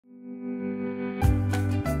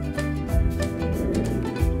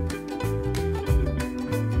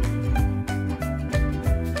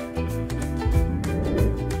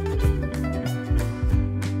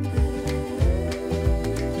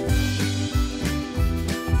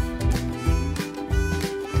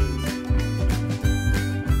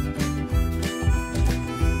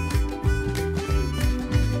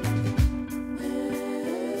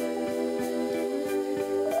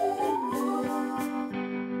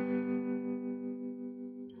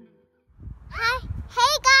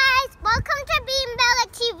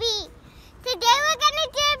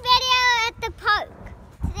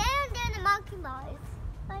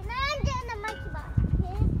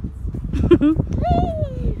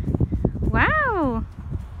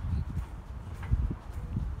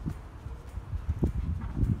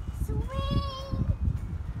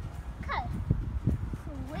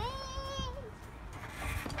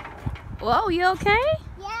Whoa, you okay?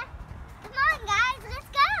 Yeah. Come on, guys, let's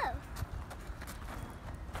go.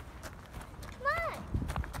 Come on.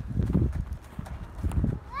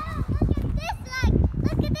 Wow, look at this slide.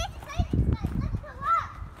 Look at this exciting slide. Let's go up.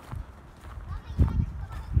 Mommy, you want to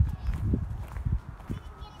come up?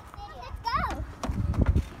 Let's go.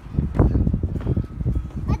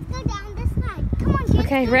 Let's go down this slide. Come on, kids.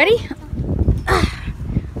 Okay, ready?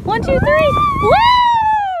 1, 2, 3. Woo!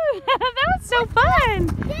 That was so fun.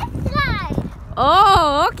 This slide.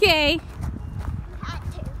 Oh, okay. Had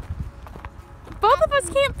to. Both of us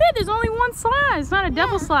can't fit. There's only one slide. It's not a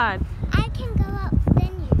double slide. I can go up,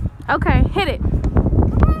 then you. Okay, hit it.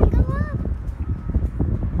 Come on, go up.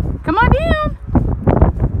 Come on down.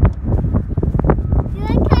 Here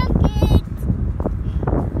I come, kids.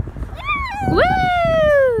 Woo!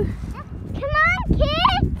 Come on,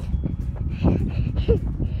 kids.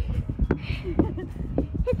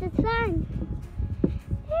 This is fun.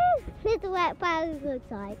 This is what fire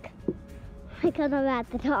looks like. Because I'm at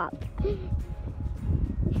the top.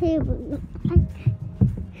 Woo!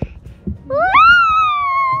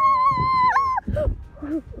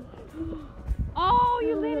 Oh,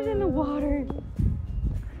 you landed in the water.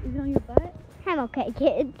 Is it on your butt? I'm okay,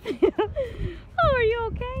 kids. Oh, are you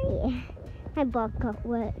okay? Yeah. My butt got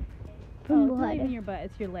wet Oh, from it's not water. even your butt.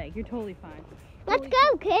 It's your leg. You're totally fine. Let's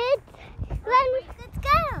go, kids. Let's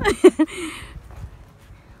go.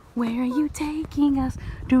 Where are you taking us?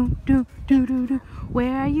 Do do do do do.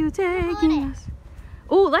 Where are you taking us?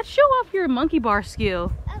 Oh, let's show off your monkey bar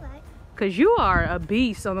skill. All right. Cause you are a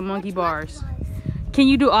beast on the monkey bars. Monkey Can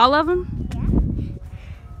you do all of them?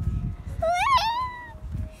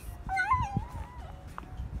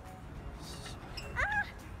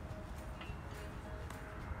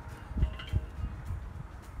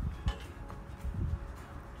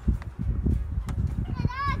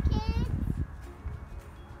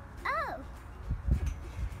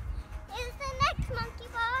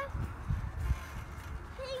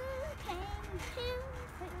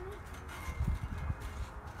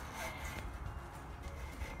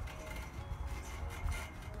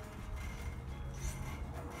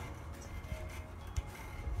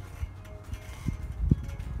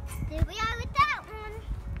 There we are with that one.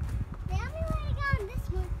 The only way to go on this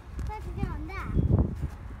one is to go on that.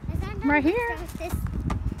 Is that not Right this here. side?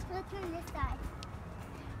 Let's turn this side.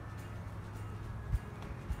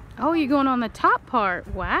 Oh, you're going on the top part.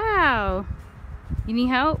 Wow. You need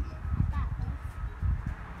help? That one.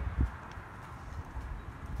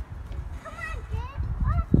 Come on, kid.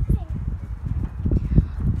 Watch me.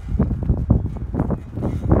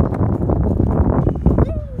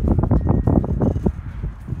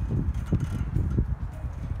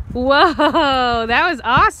 Whoa, that was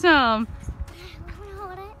awesome.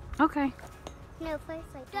 Hold it. Okay. No,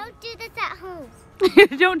 first, like, don't do this at home.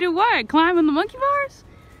 Don't do what? Climb on the monkey bars?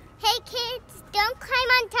 Hey, kids, don't climb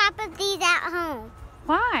on top of these at home.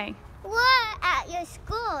 Why? Or at your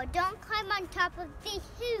school, don't climb on top of these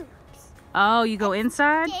hoops. Oh, you go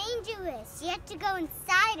inside? Dangerous. You have to go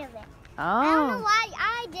inside of it. I don't know Oh. why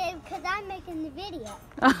I did, because I'm making the video.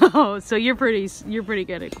 Oh, so you're pretty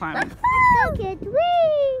good at climbing. Let's go, kids.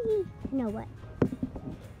 Whee! You know what?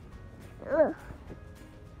 Ugh.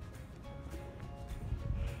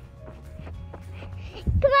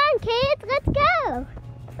 Come on, kids. Let's go.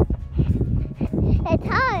 It's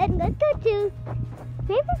hard. Let's go too.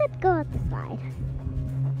 Maybe let's go up the slide.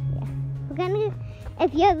 Yeah. We're gonna.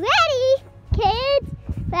 If you're ready, kids.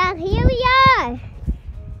 Well, here we are.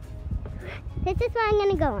 This is where I'm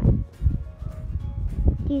gonna go on.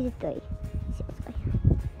 These are 3. Seriously.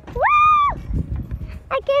 Woo!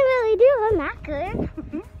 I can't really do. I'm not good.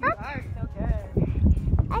 You are so good.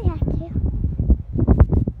 I have to.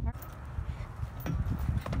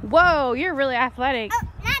 Whoa, you're really athletic. Oh,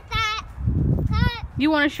 not that. Cut.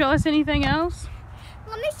 You want to show us anything else?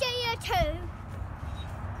 Let me show you a toe.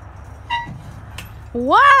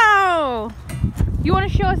 Wow! You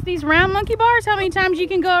want to show us these round monkey bars? How many times you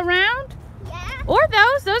can go around? Yeah. Or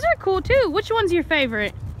those? Those are cool too. Which one's your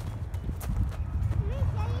favorite? Let me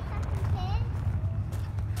show you something, kids.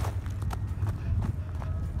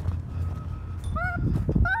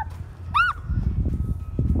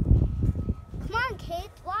 Come on, kids,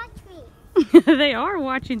 watch me. They are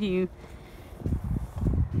watching you.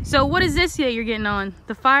 So what is this that you're getting on?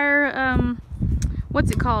 The fire,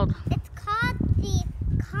 what's it called? It's called the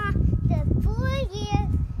 4-year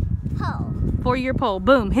pole. 4-year pole.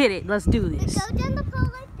 Boom, hit it. Let's do We this. go down the pole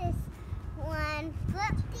like this. One,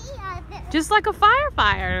 flip the other. Just like a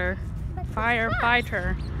firefighter. But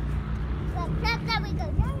Firefighter. But flip that, we go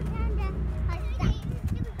down, down, down, like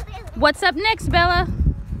that. What's up next, Bella?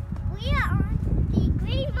 We are on the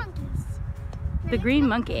Green Monkeys. The green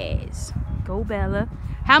monkeys. Go Bella.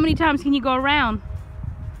 How many times can you go around?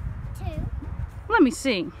 2. Let me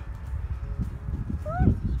see.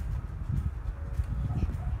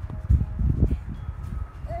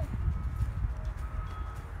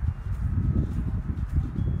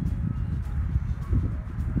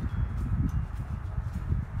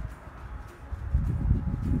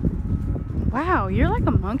 Wow, you're like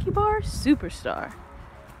a monkey bar superstar.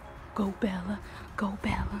 Go Bella, go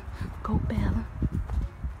Bella, go Bella.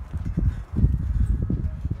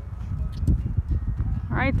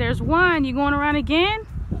 All right, there's one. You going around again?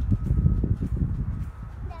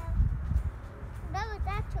 No. That was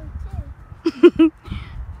actually 2.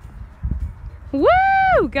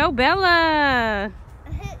 Woo! Go Bella!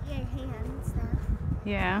 Hit your hands though.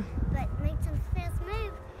 Yeah. But make some fast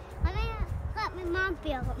move. Let my mom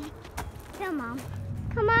feel them. Feel mom.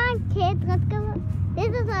 Come on, kids, let's go.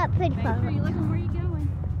 This is a pretty Make fun. sure you're looking where you're going.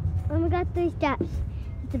 When we got 3 steps,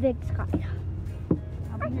 it's a big sky.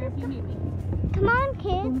 I'll be here if you need me. Come on,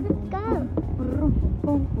 kids, let's go.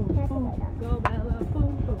 Go Bella,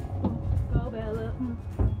 boom, boom, boom. Go Bella.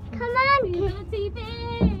 Come on, kids.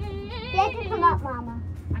 Let it come up, Mama.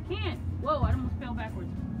 I can't. Whoa, I almost fell backwards.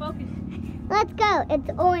 Focus. Let's go. It's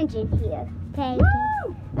orange in here. Okay.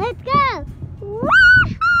 Woo! Let's go. Woo!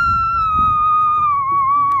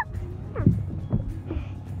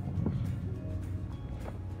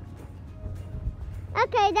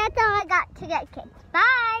 Okay, that's all I got to get, kids.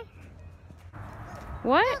 Bye.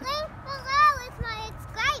 What? The link below is my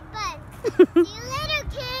subscribe button. See you later,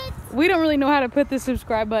 kids. We don't really know how to put the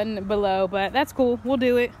subscribe button below, but that's cool. We'll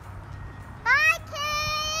do it. Bye,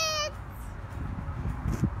 kids.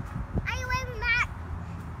 Are you waving back?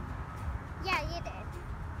 Yeah, you did.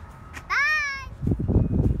 Bye.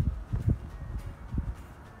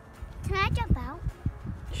 Can I jump out?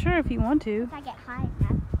 Sure, if you want to. If I get high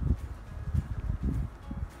enough.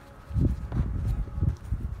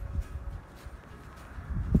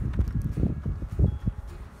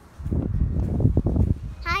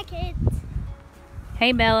 Hi, kids.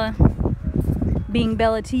 Hey, Bella. Being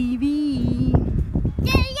Bella TV.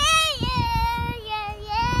 Yeah.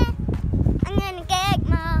 I'm gonna get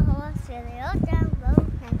my horse to the old town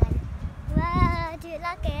road. I'm gonna ride till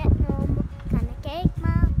I get no more. Gonna take my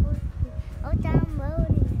horse to the old town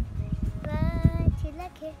road and ride till I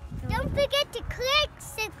get no more. Don't forget to click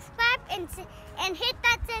subscribe and hit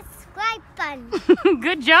that subscribe button.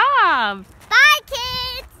 Good job. Bye,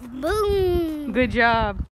 kids. Boom. Good job.